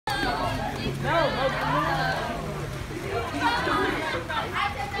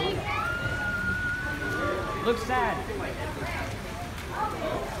Look sad.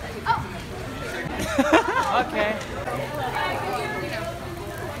 Okay.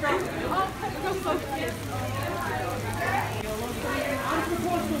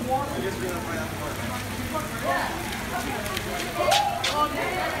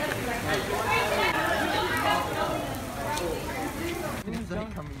 Is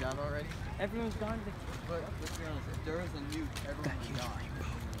that coming down already? Everyone's gone. But let's be honest, if there was a nuke, everyone would die.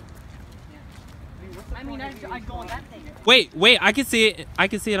 I mean, I'd go on that thing. Wait, I can see it. I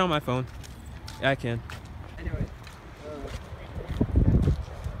can see it on my phone. Yeah, I can. Anyway.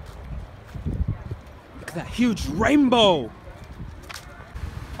 Look at that huge rainbow.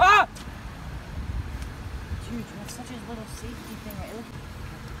 Ah! Dude, that's such a little safety thing. Right?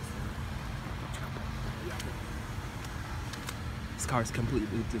 This car is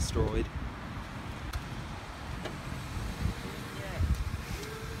completely destroyed.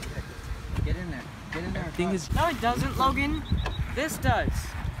 Get in there. Get in there. Thing is. No, it doesn't, Logan. This does.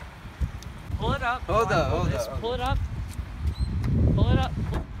 Pull it up. Hold up, hold this. up. Pull it up. Pull it up.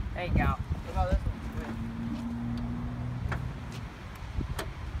 There you go. What about this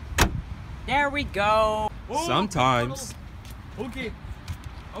one? There we go. Sometimes. Okay.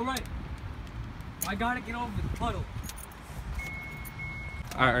 All right. I gotta get over the puddle.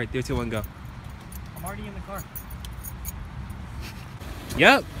 All right, 3, 2, 1, go. I'm already in the car.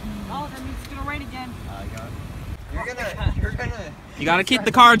 Yep. Oh, that means it's gonna rain again. You're gonna. You gotta keep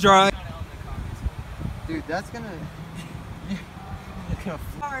the car dry. Dude, that's gonna. It's gonna.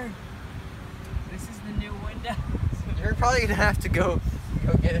 This is the new window. You're probably gonna have to go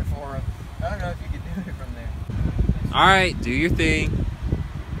get it for him. I don't know if you can do it from there. All right, do your thing.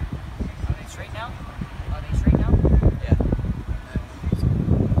 Are they straight now? Are they straight now? Yeah.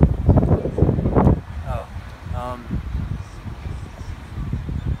 Oh. I'm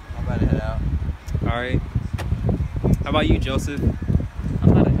about to head out. All right. How about you, Joseph? I'm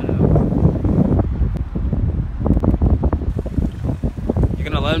about to head out. You're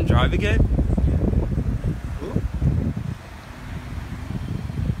gonna let him drive again?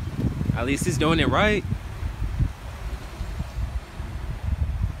 At least he's doing it right.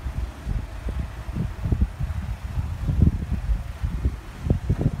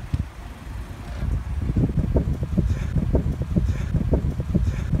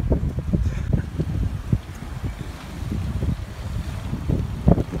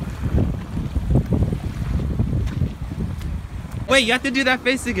 Wait, you have to do that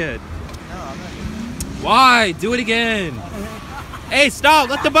face again. No, I'm not. Why? Do it again. Hey, stop.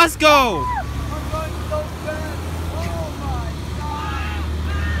 Let the bus go.